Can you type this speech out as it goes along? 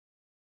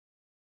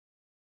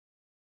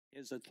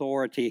His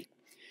authority.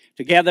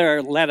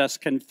 Together, let us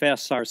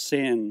confess our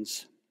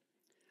sins.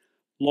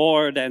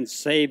 Lord and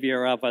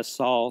Savior of us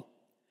all,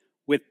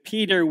 with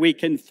Peter we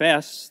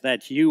confess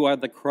that you are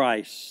the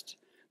Christ,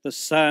 the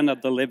Son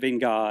of the living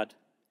God.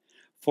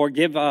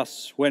 Forgive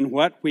us when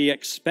what we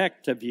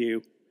expect of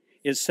you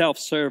is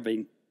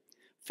self-serving,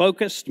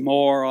 focused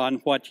more on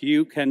what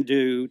you can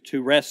do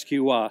to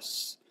rescue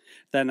us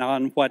than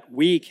on what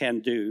we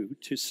can do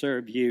to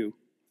serve you.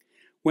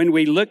 When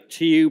we look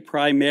to you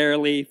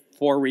primarily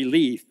for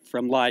relief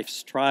from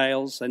life's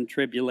trials and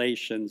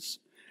tribulations,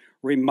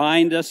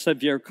 remind us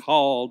of your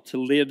call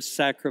to live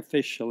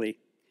sacrificially,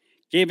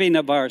 giving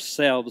of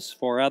ourselves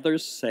for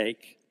others'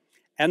 sake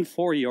and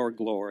for your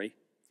glory.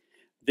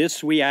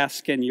 This we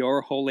ask in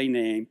your holy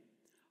name,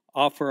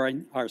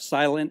 offering our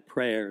silent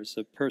prayers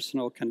of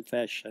personal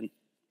confession.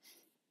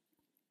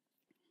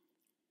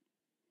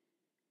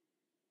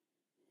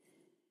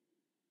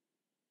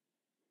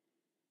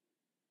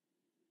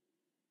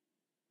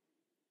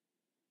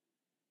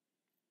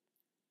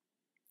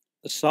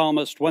 The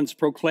psalmist once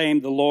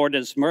proclaimed, "The Lord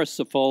is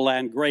merciful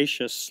and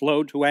gracious,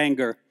 slow to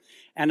anger,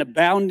 and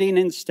abounding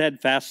in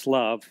steadfast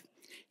love.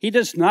 He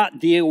does not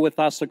deal with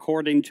us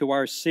according to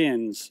our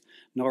sins,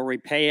 nor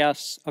repay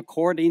us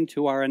according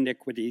to our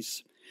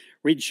iniquities.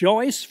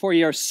 Rejoice, for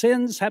your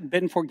sins have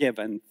been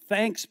forgiven.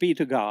 Thanks be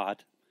to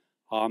God.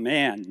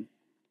 Amen."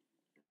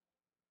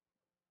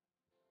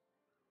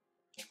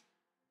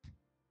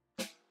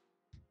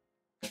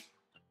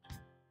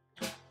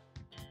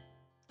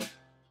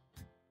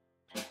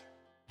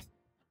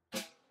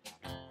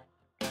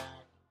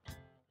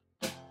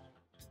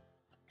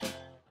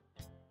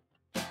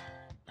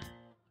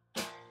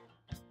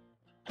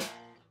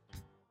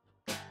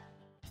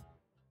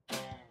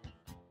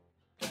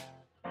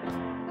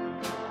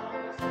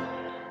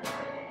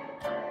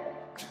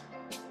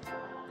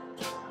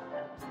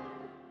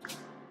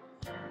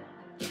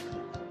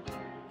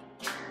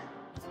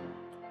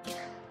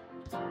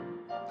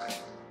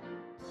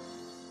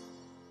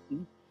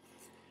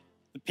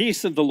 The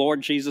peace of the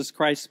Lord Jesus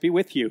Christ be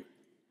with you.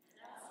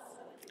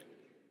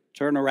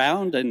 Turn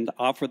around and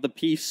offer the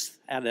peace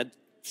at a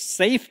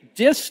safe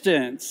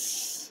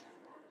distance.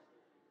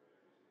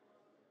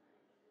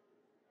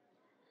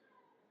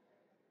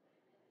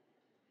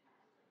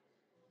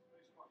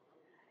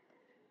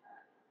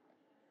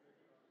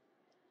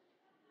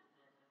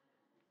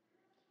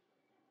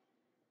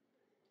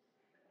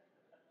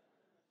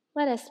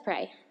 Let us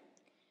pray.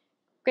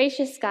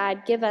 Gracious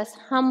God, give us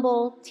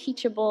humble,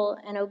 teachable,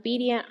 and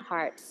obedient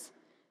hearts,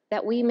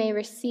 that we may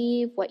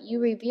receive what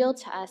you reveal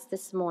to us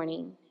this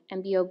morning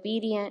and be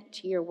obedient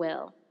to your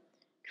will.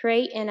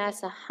 Create in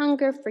us a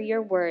hunger for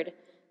your word,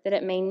 that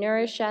it may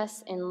nourish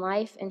us in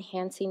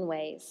life-enhancing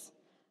ways.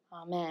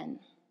 Amen.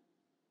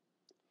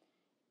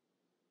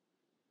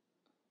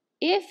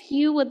 If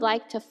you would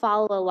like to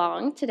follow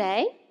along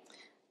today,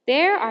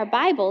 there are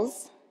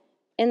Bibles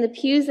in the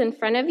pews in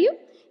front of you.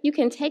 You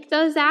can take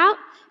those out,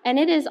 and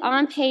it is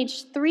on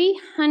page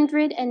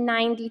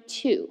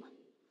 392.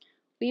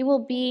 We will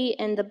be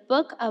in the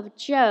book of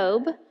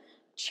Job,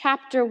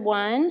 chapter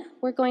 1.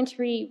 We're going to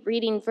be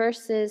reading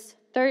verses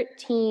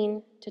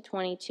 13 to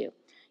 22.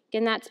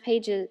 Again, that's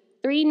page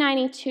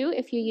 392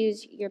 if you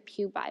use your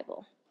pew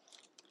Bible.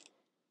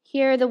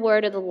 Hear the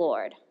word of the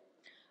Lord.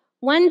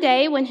 One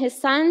day when his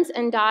sons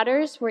and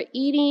daughters were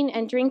eating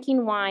and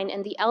drinking wine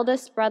in the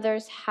eldest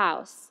brother's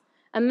house,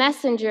 a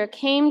messenger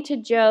came to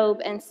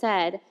Job and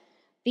said,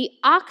 "The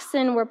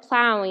oxen were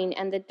plowing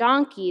and the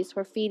donkeys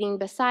were feeding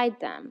beside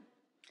them.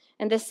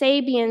 And the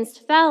Sabeans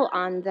fell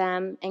on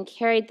them and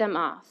carried them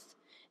off,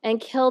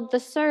 and killed the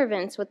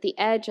servants with the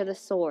edge of the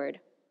sword.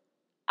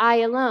 I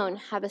alone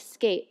have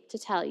escaped to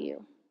tell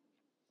you."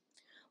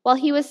 While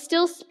he was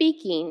still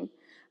speaking,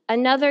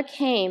 another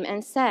came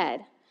and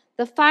said,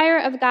 "The fire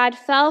of God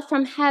fell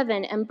from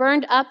heaven and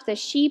burned up the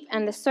sheep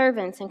and the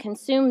servants and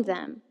consumed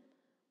them.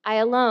 I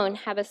alone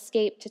have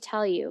escaped to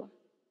tell you."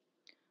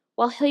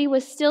 While he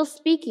was still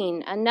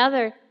speaking,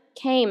 another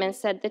came and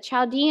said, "The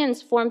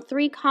Chaldeans formed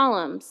 3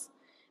 columns,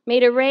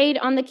 made a raid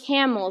on the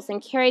camels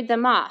and carried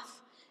them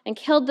off, and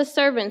killed the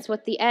servants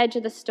with the edge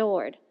of the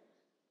sword.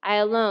 I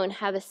alone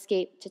have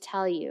escaped to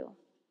tell you."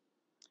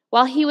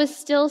 While he was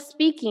still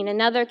speaking,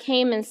 another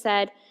came and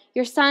said,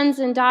 "Your sons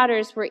and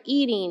daughters were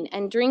eating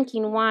and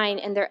drinking wine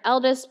in their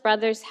eldest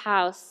brother's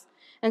house,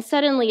 and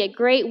suddenly a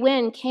great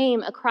wind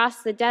came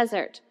across the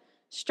desert,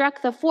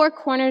 struck the 4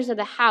 corners of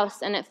the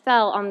house, and it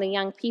fell on the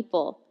young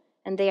people,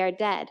 and they are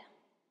dead.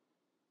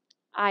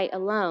 I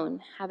alone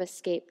have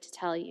escaped to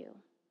tell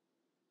you."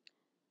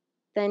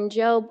 Then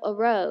Job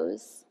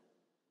arose,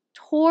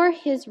 tore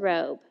his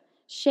robe,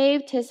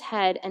 shaved his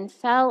head, and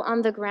fell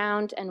on the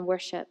ground and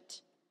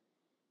worshipped.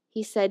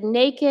 He said,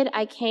 "Naked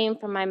I came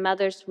from my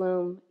mother's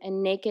womb,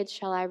 and naked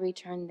shall I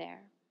return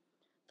there.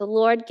 The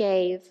Lord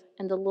gave,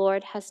 and the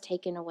Lord has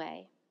taken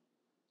away.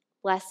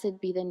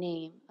 Blessed be the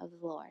name of the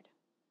Lord."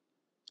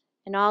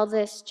 In all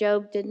this,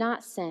 Job did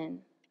not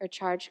sin or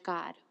charge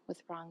God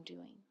with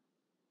wrongdoing.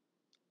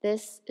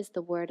 This is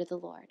the word of the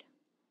Lord.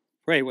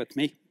 Pray with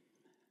me.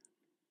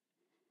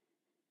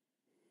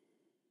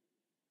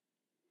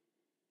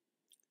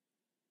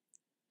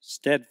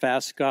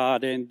 Steadfast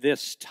God, in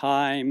this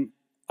time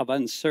of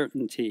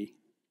uncertainty,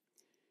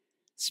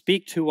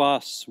 speak to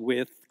us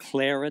with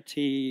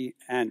clarity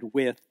and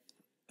with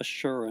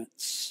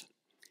assurance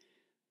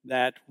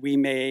that we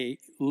may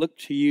look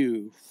to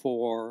you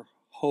for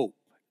hope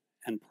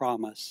and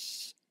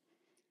promise.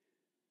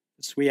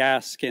 This we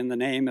ask in the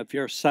name of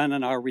your Son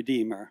and our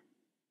Redeemer.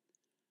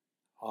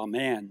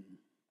 Amen.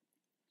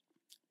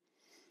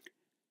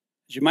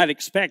 As you might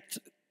expect,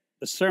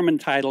 the sermon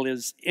title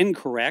is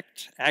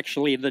incorrect.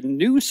 Actually, the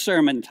new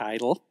sermon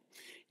title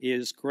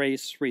is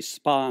Grace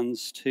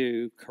Responds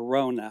to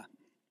Corona.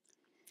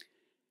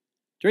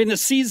 During the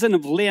season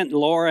of Lent,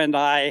 Laura and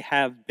I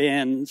have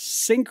been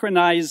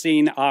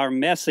synchronizing our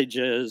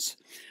messages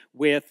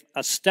with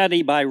a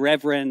study by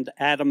Reverend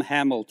Adam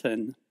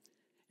Hamilton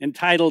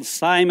entitled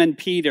Simon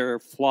Peter,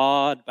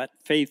 Flawed but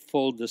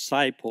Faithful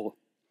Disciple.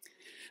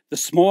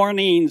 This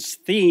morning's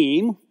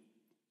theme,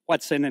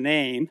 What's in a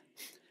Name,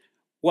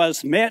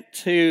 was meant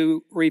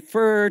to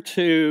refer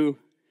to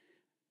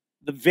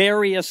the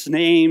various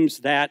names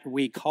that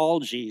we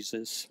call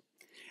Jesus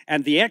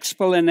and the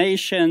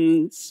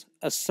explanations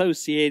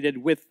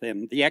associated with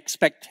them, the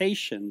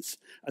expectations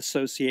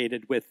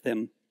associated with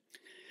them.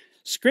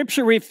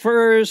 Scripture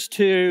refers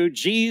to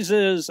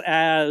Jesus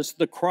as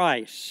the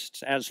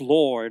Christ, as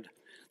Lord,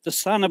 the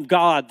Son of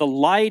God, the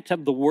light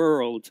of the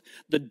world,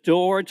 the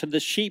door to the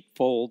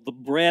sheepfold, the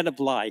bread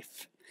of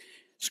life.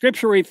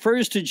 Scripture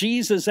refers to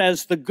Jesus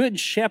as the Good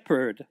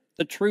Shepherd,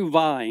 the true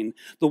vine,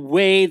 the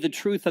way, the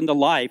truth, and the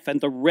life,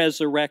 and the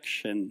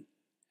resurrection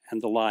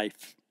and the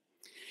life.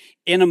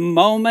 In a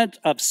moment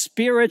of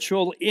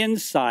spiritual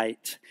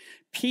insight,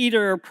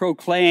 Peter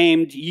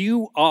proclaimed,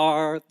 "You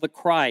are the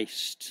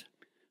Christ,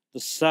 the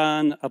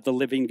Son of the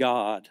living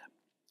God."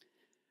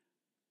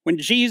 When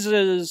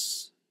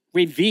Jesus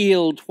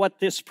revealed what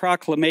this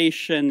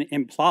proclamation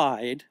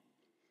implied,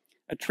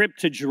 a trip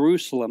to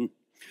Jerusalem,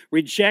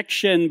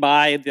 rejection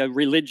by the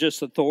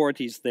religious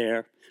authorities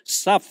there,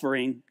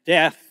 suffering,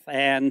 death,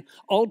 and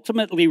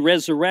ultimately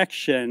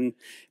resurrection,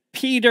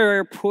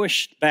 Peter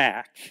pushed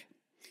back.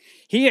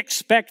 He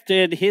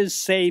expected his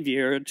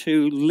Savior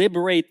to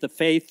liberate the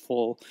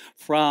faithful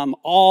from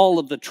all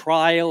of the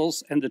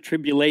trials and the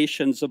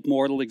tribulations of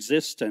mortal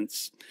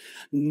existence,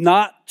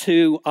 not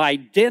to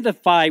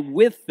identify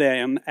with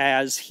them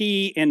as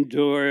he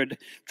endured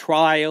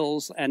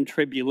trials and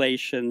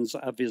tribulations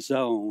of his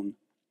own.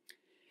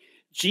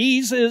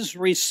 Jesus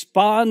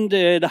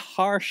responded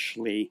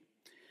harshly,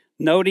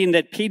 noting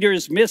that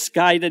Peter's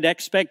misguided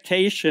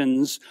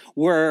expectations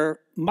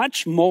were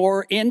much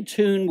more in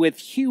tune with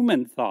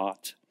human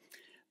thought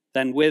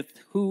than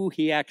with who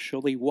he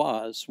actually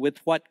was, with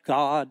what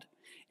God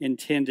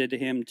intended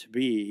him to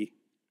be.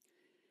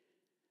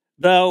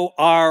 Though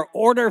our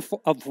order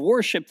of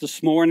worship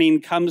this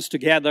morning comes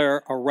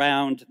together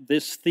around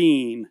this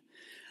theme,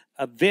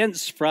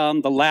 events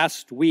from the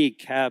last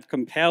week have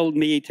compelled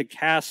me to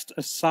cast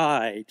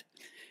aside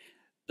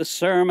the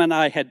sermon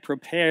I had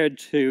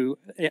prepared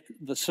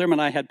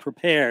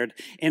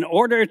in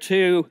order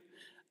to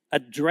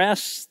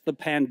address the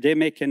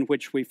pandemic in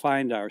which we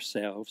find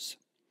ourselves.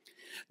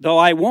 Though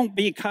I won't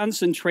be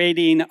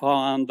concentrating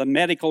on the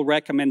medical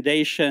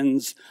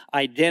recommendations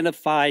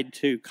identified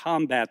to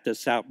combat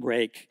this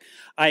outbreak,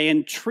 I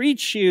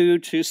entreat you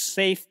to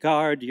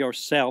safeguard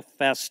yourself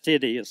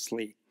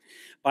fastidiously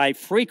by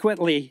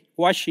frequently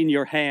washing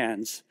your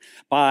hands,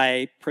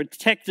 by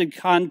protected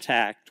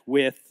contact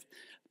with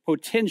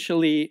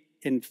potentially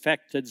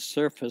infected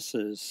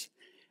surfaces,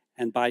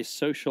 and by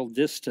social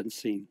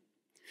distancing.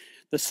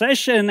 The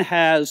session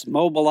has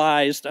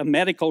mobilized a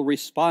medical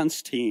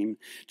response team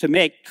to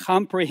make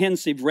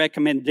comprehensive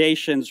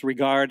recommendations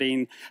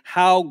regarding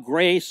how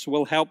grace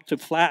will help to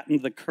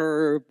flatten the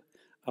curve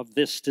of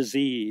this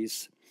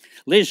disease.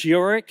 Liz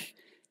Urick,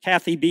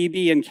 Kathy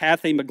Beebe, and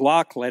Kathy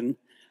McLaughlin,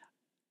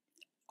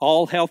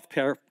 all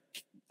healthcare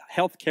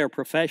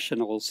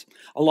professionals,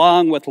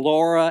 along with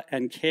Laura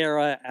and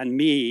Kara and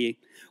me,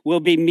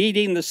 will be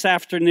meeting this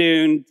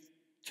afternoon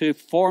to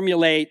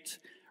formulate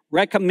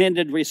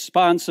recommended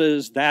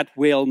responses that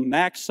will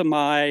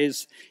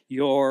maximize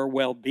your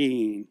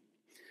well-being.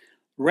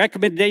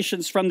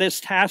 Recommendations from this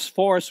task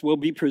force will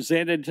be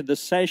presented to the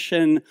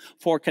session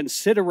for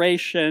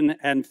consideration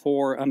and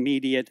for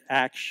immediate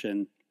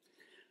action.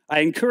 I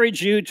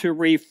encourage you to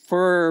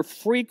refer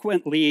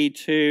frequently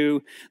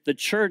to the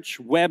church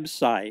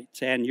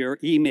website and your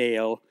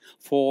email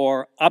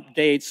for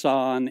updates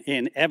on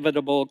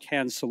inevitable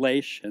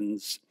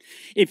cancellations.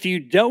 If you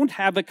don't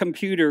have a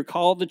computer,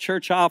 call the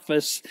church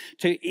office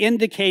to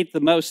indicate the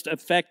most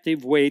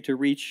effective way to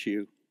reach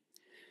you.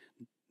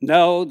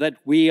 Know that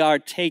we are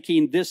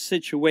taking this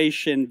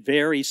situation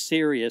very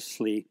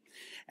seriously,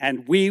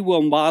 and we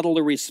will model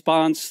a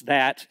response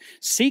that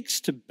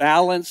seeks to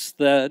balance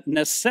the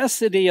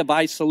necessity of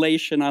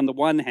isolation on the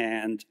one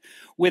hand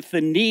with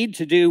the need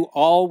to do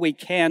all we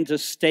can to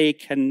stay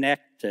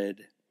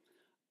connected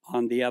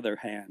on the other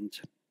hand.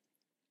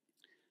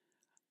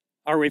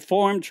 Our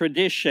Reformed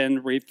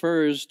tradition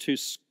refers to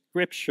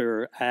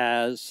Scripture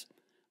as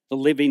the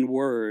living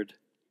Word.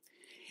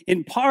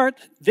 In part,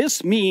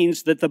 this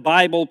means that the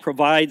Bible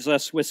provides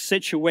us with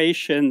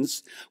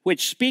situations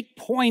which speak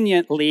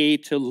poignantly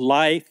to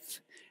life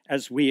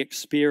as we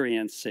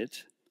experience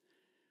it.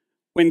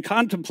 When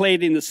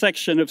contemplating the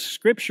section of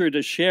Scripture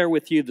to share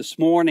with you this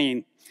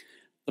morning,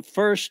 the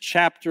first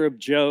chapter of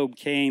Job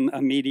came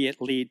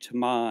immediately to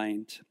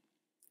mind.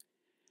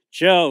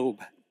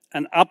 Job,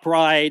 an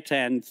upright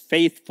and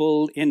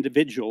faithful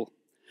individual,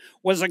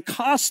 was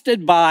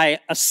accosted by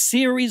a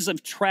series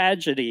of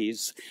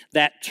tragedies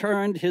that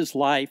turned his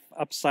life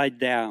upside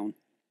down.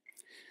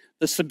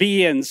 The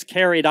Sabaeans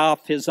carried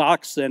off his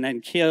oxen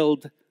and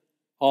killed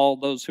all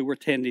those who were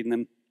tending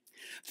them.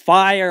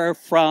 Fire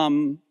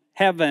from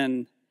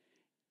heaven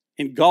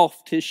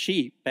engulfed his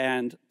sheep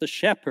and the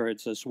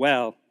shepherds as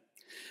well.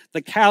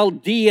 The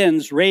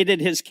Chaldeans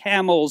raided his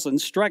camels and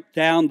struck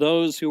down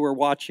those who were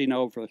watching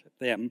over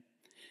them.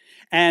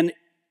 And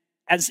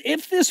as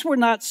if this were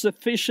not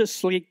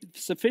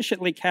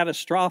sufficiently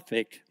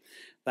catastrophic,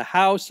 the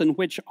house in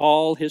which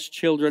all his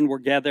children were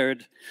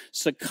gathered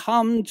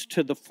succumbed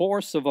to the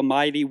force of a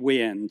mighty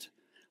wind,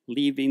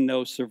 leaving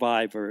no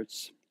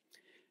survivors.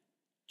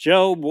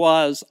 Job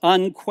was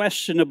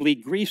unquestionably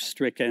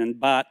grief-stricken,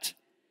 but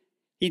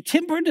he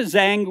tempered his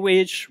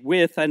anguish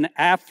with an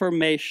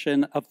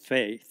affirmation of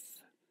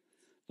faith.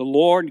 The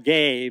Lord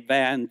gave,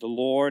 and the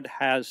Lord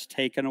has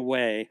taken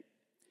away.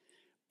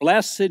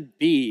 Blessed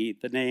be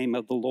the name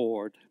of the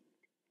Lord.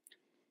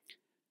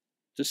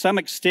 To some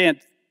extent,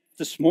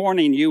 this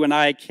morning, you and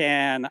I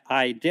can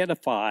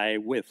identify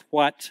with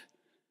what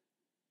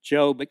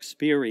Job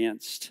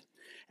experienced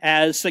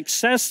as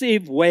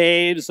successive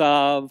waves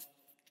of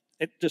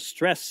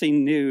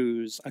distressing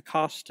news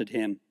accosted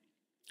him.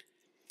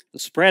 The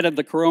spread of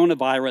the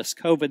coronavirus,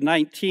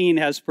 COVID-19,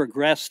 has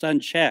progressed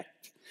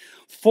unchecked,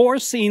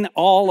 forcing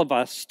all of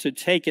us to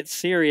take it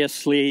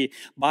seriously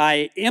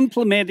by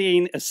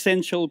implementing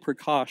essential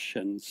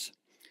precautions.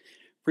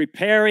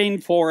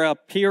 Preparing for a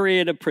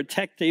period of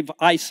protective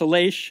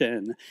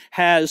isolation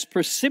has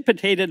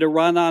precipitated a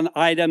run on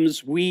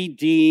items we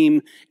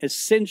deem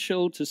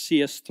essential to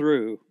see us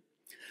through.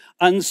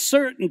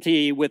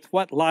 Uncertainty with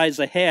what lies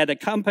ahead,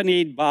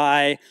 accompanied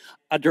by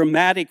a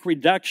dramatic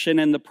reduction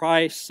in the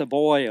price of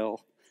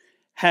oil,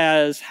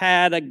 has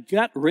had a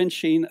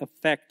gut-wrenching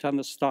effect on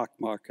the stock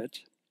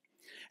market.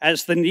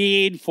 As the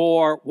need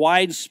for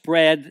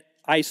widespread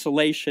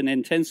isolation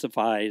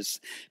intensifies,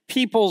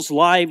 people's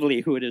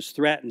livelihood is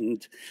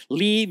threatened,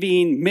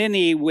 leaving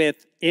many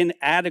with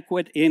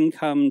inadequate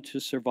income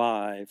to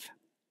survive.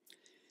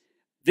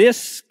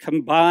 This,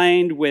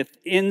 combined with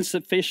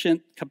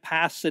insufficient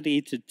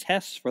capacity to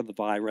test for the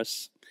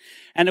virus,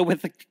 and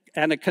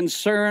a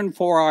concern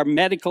for our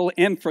medical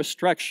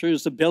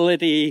infrastructure's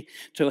ability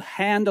to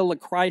handle a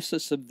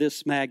crisis of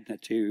this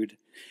magnitude,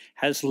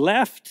 has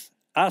left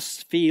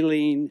us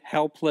feeling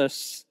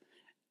helpless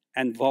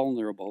and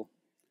vulnerable.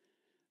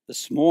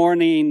 This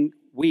morning,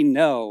 we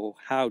know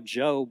how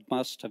Job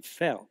must have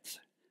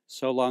felt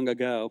so long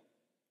ago.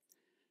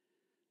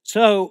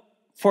 So,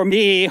 for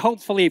me,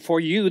 hopefully for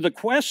you, the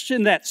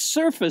question that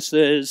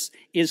surfaces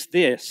is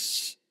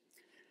this: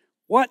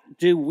 what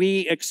do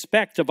we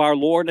expect of our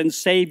Lord and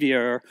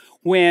Savior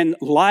when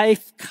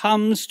life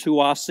comes to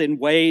us in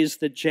ways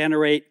that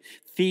generate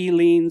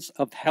feelings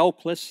of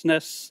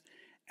helplessness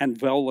and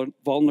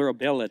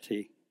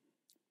vulnerability?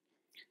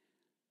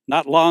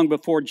 Not long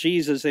before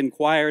Jesus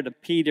inquired of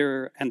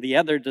Peter and the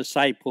other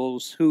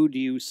disciples, "Who do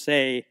you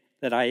say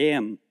that I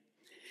am?"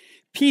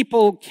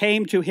 people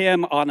came to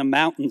him on a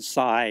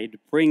mountainside,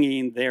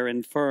 bringing their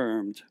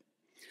infirmed.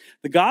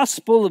 The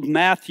Gospel of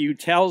Matthew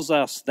tells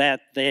us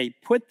that they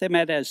put them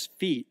at his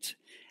feet,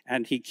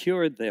 and he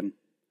cured them,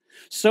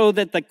 so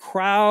that the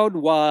crowd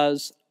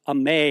was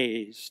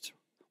amazed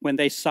when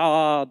they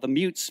saw the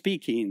mute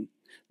speaking,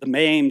 the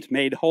maimed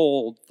made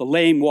whole, the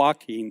lame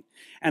walking,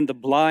 and the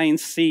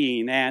blind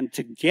seeing, and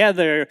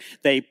together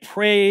they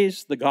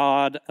praised the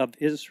God of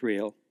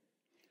Israel.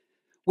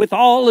 With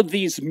all of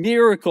these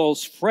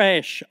miracles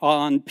fresh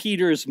on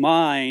Peter's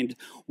mind,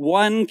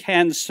 one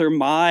can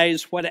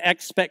surmise what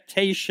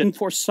expectation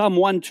for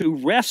someone to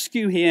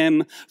rescue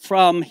him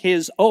from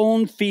his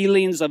own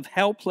feelings of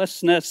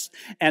helplessness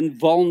and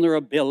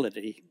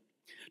vulnerability,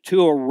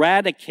 to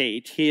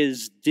eradicate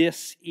his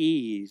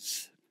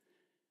dis-ease,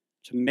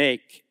 to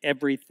make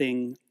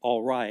everything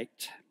all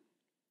right.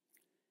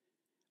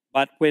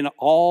 But when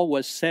all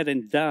was said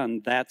and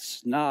done,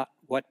 that's not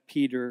what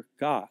Peter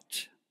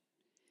got.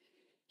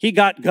 He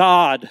got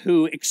God,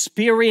 who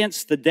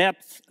experienced the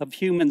depth of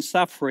human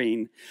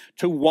suffering,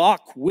 to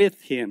walk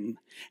with him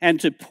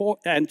and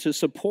to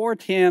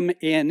support him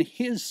in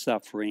his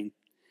suffering,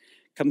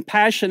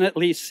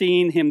 compassionately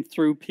seeing him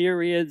through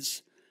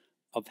periods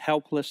of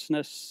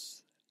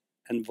helplessness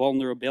and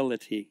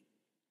vulnerability.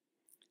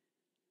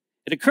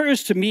 It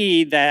occurs to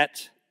me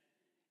that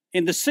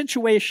in the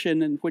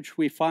situation in which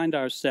we find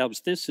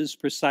ourselves, this is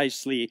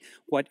precisely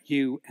what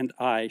you and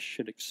I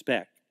should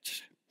expect.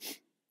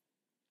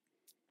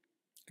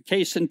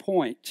 Case in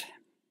point,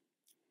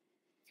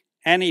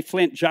 Annie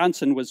Flint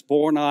Johnson was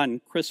born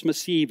on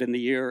Christmas Eve in the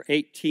year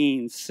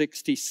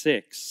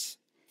 1866.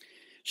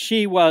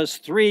 She was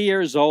 3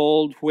 years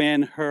old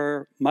when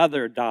her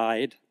mother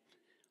died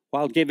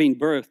while giving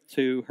birth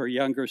to her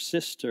younger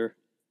sister.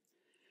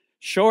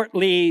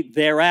 Shortly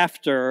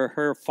thereafter,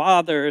 her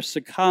father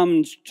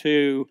succumbed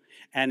to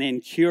an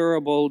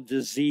incurable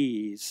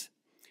disease.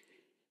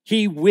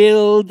 He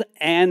willed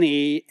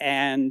Annie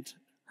and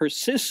her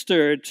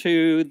sister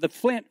to the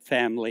Flint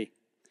family,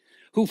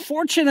 who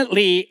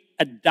fortunately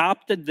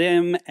adopted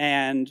them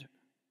and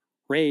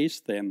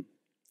raised them.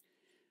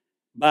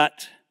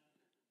 But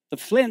the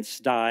Flints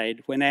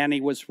died when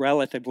Annie was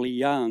relatively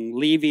young,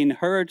 leaving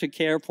her to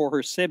care for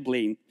her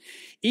sibling,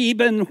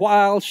 even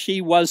while she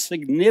was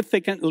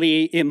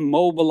significantly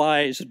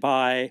immobilized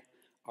by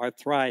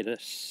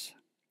arthritis.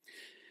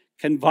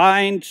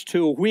 Confined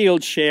to a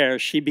wheelchair,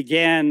 she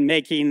began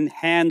making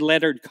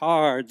hand-lettered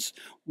cards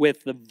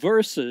with the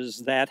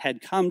verses that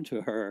had come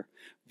to her,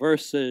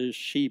 verses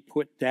she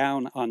put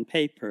down on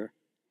paper.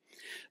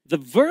 The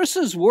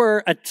verses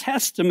were a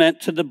testament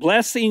to the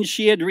blessings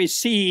she had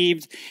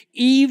received,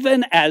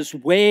 even as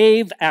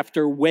wave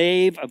after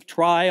wave of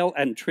trial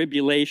and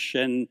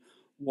tribulation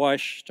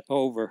washed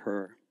over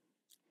her.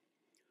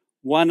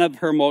 One of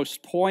her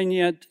most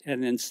poignant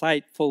and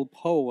insightful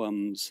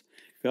poems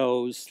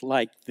goes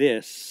like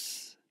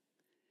this: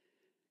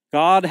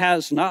 God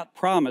has not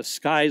promised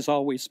skies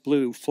always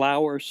blue,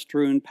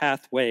 flower-strewn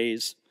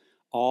pathways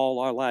all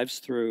our lives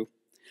through.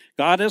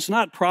 God has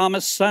not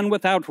promised sun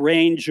without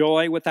rain,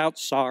 joy without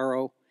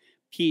sorrow,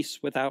 peace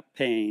without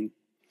pain.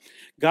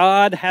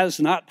 God has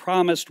not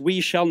promised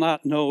we shall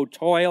not know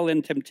toil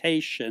and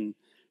temptation,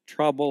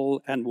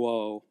 trouble and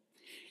woe.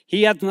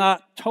 He hath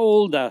not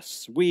told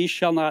us we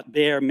shall not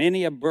bear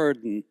many a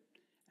burden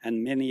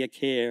and many a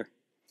care.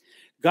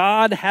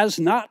 God has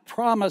not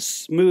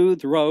promised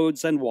smooth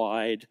roads and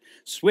wide,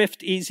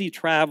 swift, easy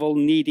travel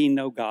needing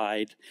no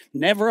guide,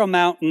 never a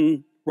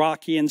mountain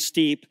rocky and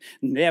steep,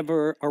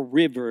 never a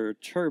river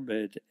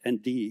turbid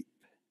and deep.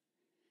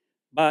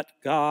 But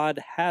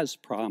God has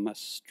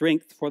promised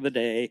strength for the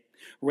day,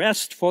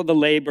 rest for the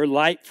labor,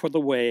 light for the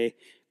way,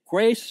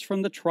 grace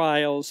from the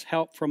trials,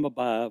 help from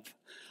above,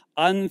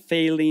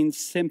 unfailing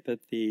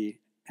sympathy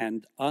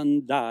and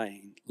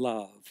undying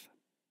love.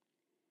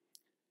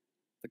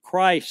 The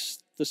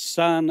Christ, the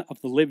Son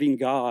of the living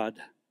God,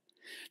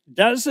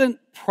 doesn't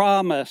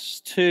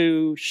promise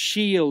to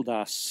shield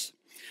us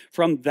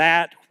from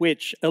that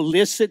which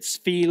elicits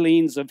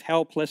feelings of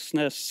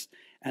helplessness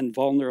and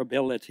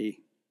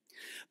vulnerability.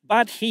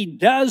 But he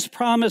does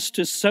promise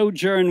to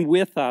sojourn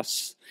with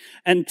us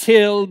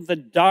until the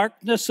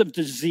darkness of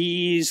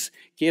disease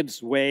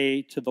gives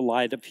way to the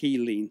light of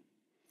healing,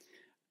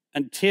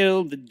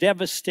 until the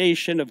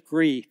devastation of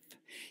grief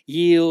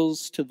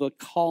yields to the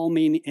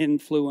calming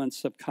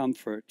influence of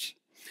comfort,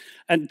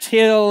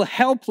 until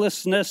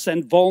helplessness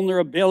and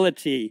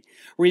vulnerability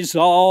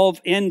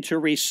resolve into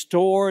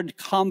restored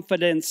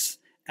confidence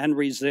and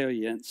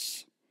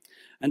resilience,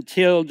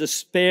 until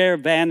despair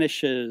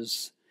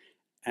vanishes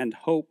and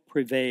hope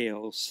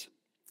prevails.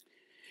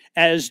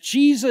 As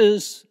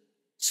Jesus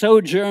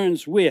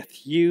sojourns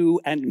with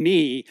you and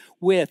me,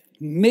 with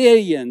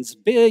millions,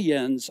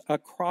 billions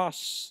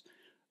across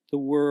the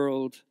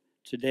world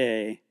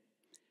today,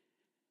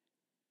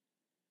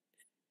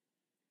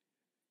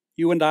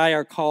 you and I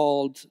are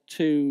called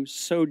to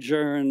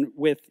sojourn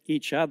with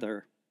each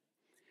other,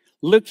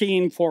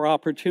 looking for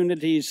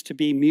opportunities to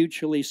be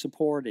mutually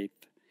supportive,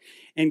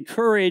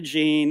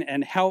 encouraging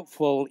and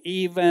helpful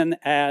even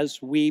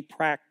as we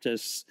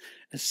practice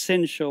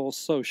essential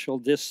social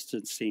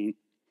distancing.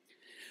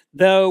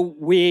 Though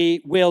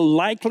we will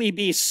likely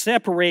be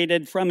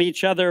separated from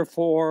each other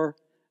for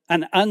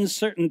an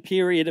uncertain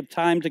period of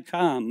time to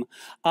come,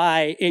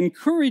 I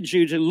encourage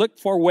you to look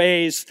for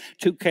ways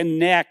to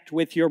connect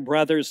with your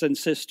brothers and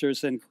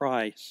sisters in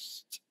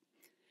Christ.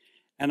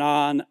 And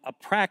on a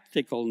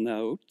practical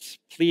note,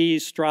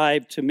 please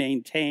strive to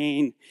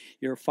maintain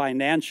your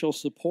financial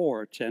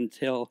support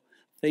until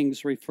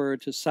things refer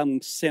to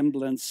some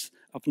semblance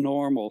of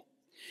normal.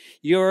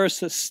 Your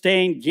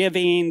sustained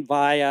giving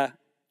via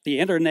the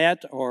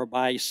internet or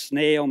by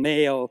snail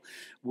mail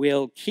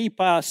will keep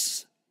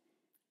us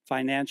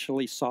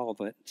financially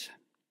solvent.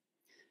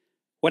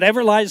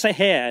 Whatever lies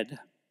ahead,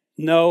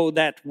 know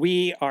that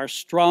we are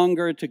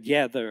stronger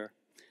together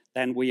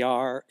than we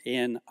are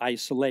in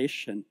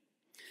isolation.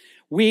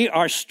 We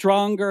are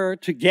stronger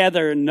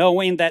together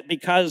knowing that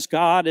because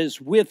God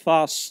is with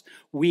us,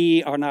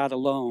 we are not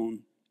alone.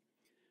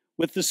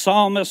 With the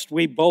psalmist,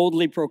 we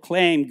boldly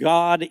proclaim,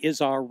 God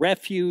is our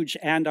refuge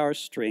and our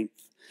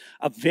strength,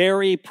 a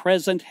very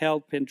present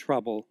help in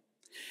trouble.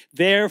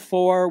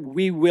 Therefore,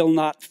 we will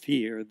not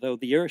fear, though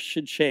the earth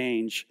should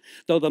change,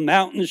 though the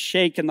mountains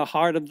shake in the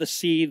heart of the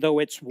sea, though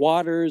its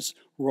waters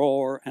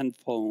roar and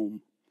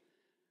foam.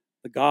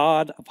 The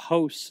God of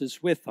hosts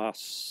is with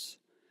us.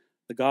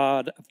 The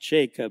God of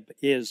Jacob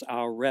is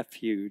our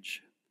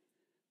refuge.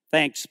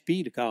 Thanks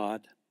be to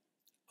God.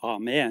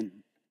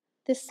 Amen.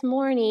 This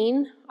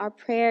morning, our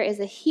prayer is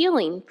a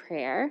healing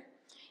prayer,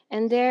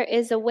 And there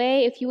is a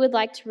way, if you would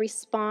like to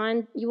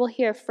respond, you will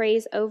hear a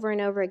phrase over and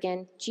over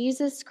again: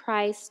 Jesus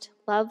Christ,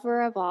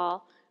 lover of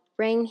all,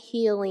 bring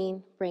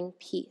healing, bring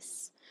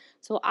peace.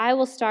 So I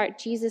will start,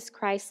 Jesus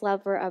Christ,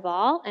 lover of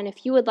all. And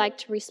if you would like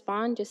to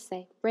respond, just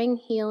say, bring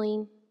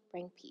healing,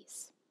 bring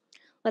peace.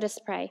 Let us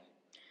pray.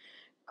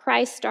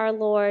 Christ our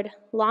Lord,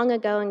 long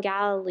ago in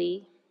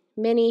Galilee,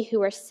 many who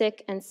were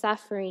sick and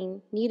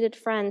suffering needed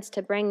friends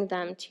to bring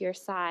them to your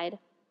side.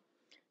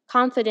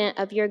 Confident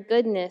of your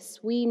goodness,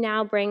 we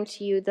now bring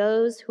to you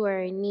those who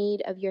are in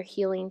need of your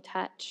healing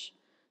touch,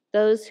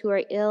 those who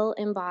are ill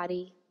in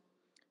body,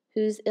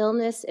 whose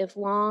illness, if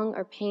long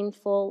or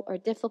painful or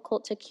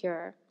difficult to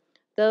cure,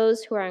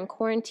 those who are in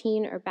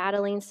quarantine or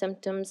battling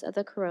symptoms of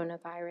the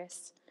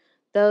coronavirus,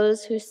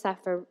 those who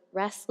suffer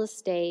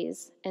restless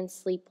days and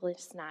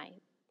sleepless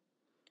nights.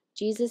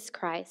 Jesus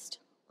Christ,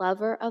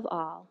 lover of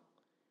all,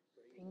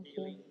 bring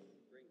healing.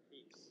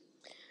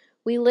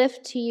 We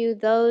lift to you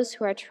those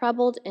who are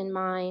troubled in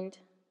mind,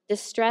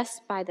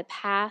 distressed by the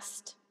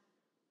past,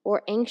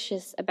 or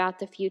anxious about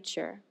the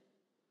future,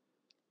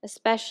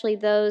 especially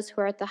those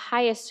who are at the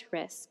highest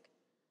risk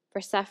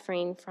for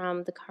suffering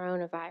from the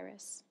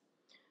coronavirus.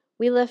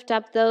 We lift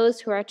up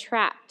those who are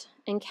trapped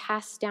and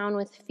cast down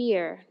with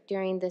fear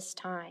during this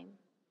time.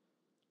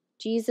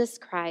 Jesus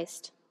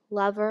Christ,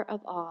 lover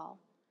of all,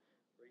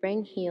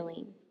 bring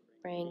healing,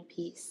 bring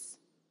peace.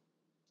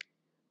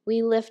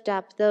 We lift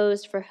up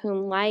those for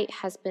whom light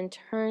has been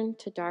turned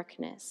to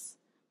darkness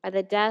by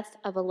the death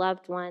of a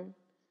loved one,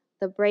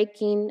 the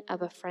breaking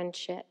of a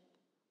friendship,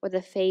 or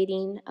the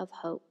fading of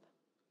hope.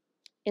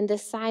 In the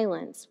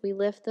silence, we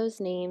lift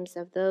those names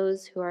of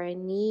those who are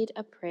in need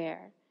of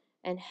prayer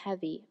and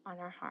heavy on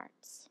our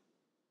hearts.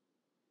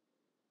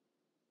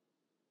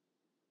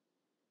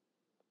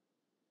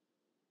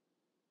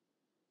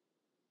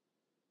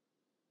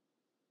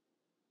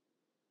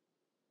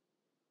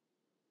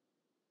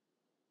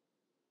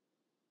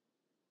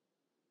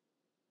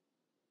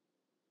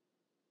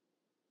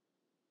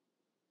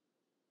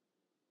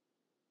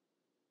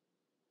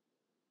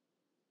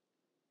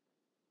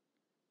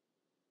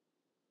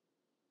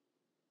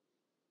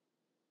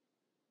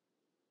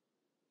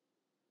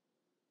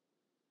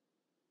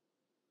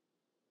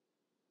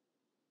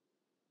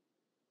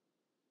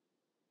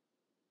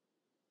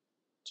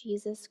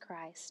 Jesus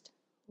Christ,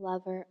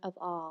 lover of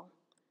all,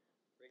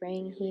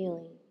 bring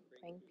healing,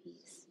 bring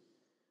peace.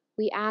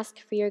 We ask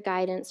for your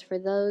guidance for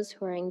those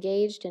who are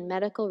engaged in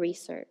medical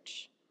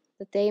research,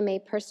 that they may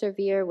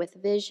persevere with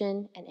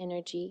vision and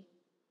energy.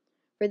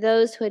 For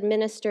those who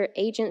administer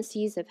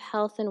agencies of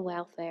health and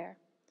welfare,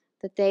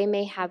 that they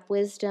may have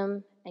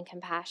wisdom and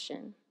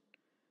compassion.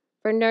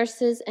 For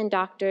nurses and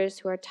doctors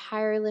who are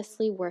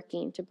tirelessly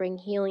working to bring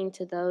healing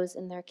to those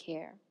in their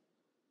care.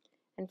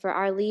 And for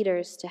our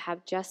leaders to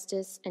have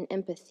justice and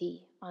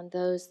empathy on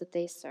those that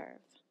they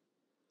serve.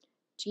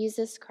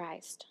 Jesus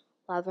Christ,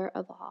 lover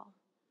of all,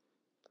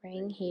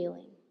 bring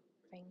healing,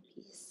 bring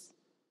peace.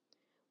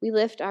 We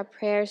lift our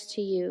prayers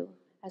to you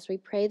as we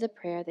pray the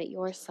prayer that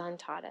your Son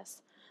taught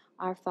us.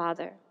 Our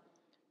Father,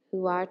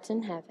 who art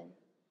in heaven,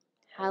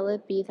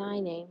 hallowed be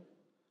thy name.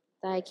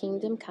 Thy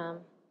kingdom come,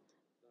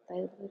 thy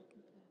will be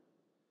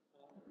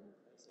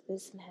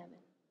in heaven.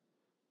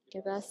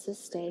 Give us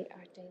this day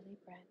our daily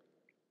bread.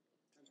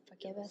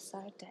 Forgive us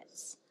our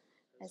debts,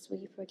 as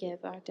we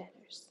forgive our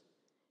debtors.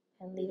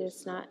 And lead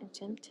us not into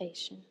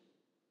temptation,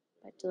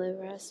 but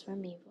deliver us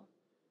from evil.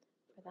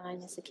 For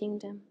thine is the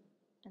kingdom,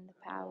 and the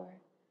power,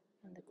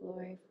 and the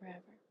glory forever.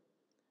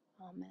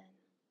 Amen.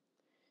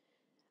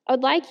 I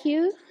would like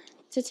you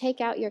to take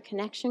out your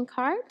connection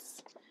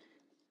cards.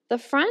 The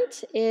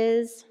front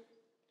is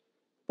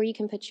where you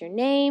can put your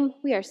name.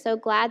 We are so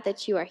glad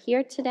that you are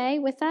here today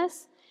with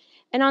us.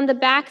 And on the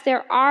back,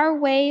 there are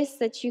ways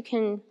that you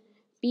can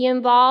be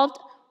involved.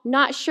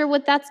 Not sure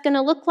what that's going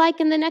to look like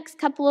in the next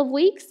couple of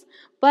weeks,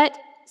 but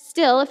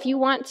still, if you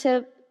want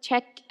to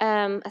check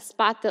a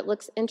spot that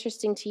looks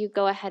interesting to you,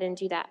 go ahead and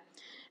do that.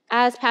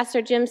 As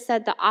Pastor Jim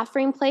said, the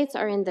offering plates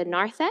are in the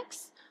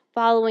narthex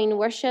following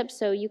worship,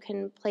 so you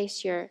can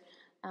place your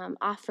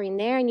offering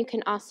there, and you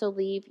can also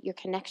leave your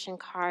connection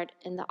card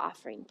in the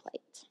offering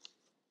plate.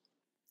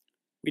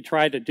 We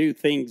try to do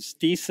things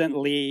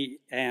decently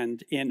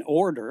and in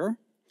order,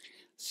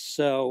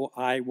 so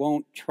I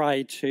won't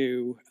try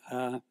to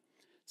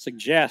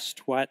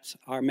suggest what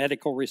our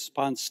medical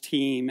response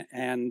team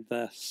and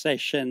the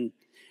session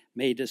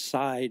may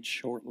decide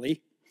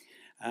shortly.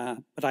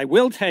 But I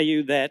will tell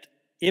you that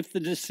if the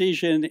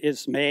decision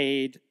is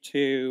made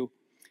to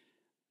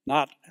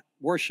not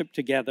worship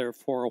together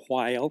for a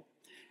while,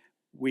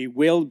 we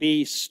will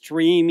be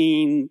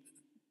streaming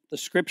the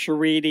scripture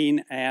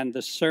reading and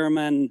the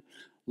sermon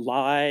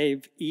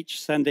live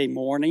each Sunday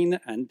morning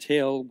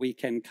until we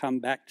can come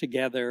back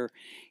together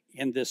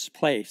in this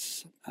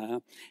place.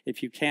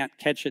 If you can't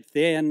catch it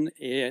then,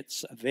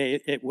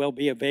 it will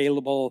be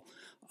available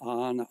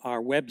on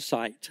our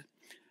website.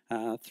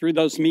 Through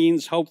those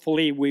means,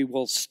 hopefully, we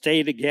will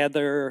stay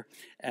together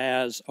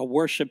as a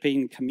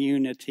worshiping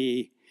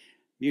community,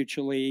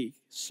 mutually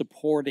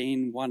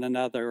supporting one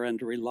another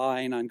and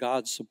relying on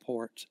God's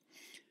support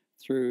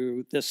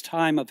through this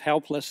time of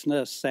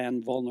helplessness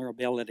and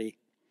vulnerability.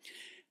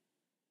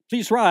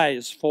 Please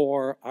rise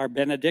for our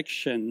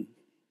benediction.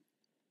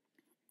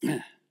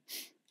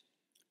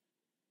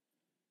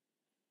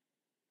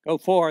 Go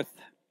forth,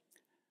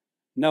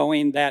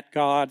 knowing that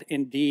God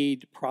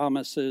indeed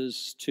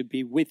promises to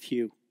be with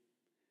you.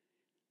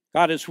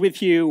 God is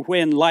with you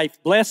when life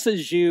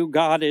blesses you.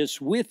 God is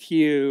with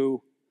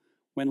you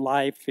when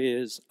life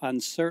is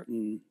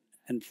uncertain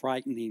and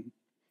frightening.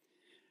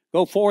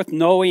 Go forth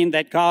knowing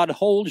that God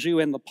holds you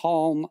in the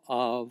palm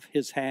of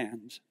his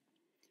hand.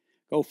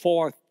 Go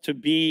forth to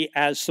be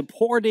as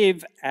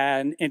supportive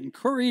and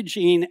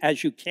encouraging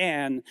as you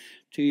can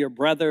to your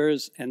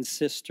brothers and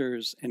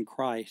sisters in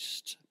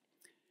Christ.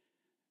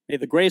 May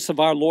the grace of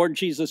our Lord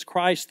Jesus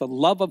Christ, the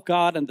love of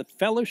God, and the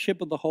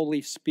fellowship of the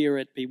Holy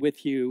Spirit be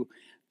with you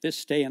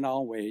this day and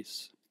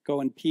always.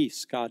 Go in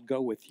peace. God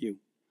go with you.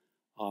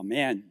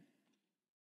 Amen.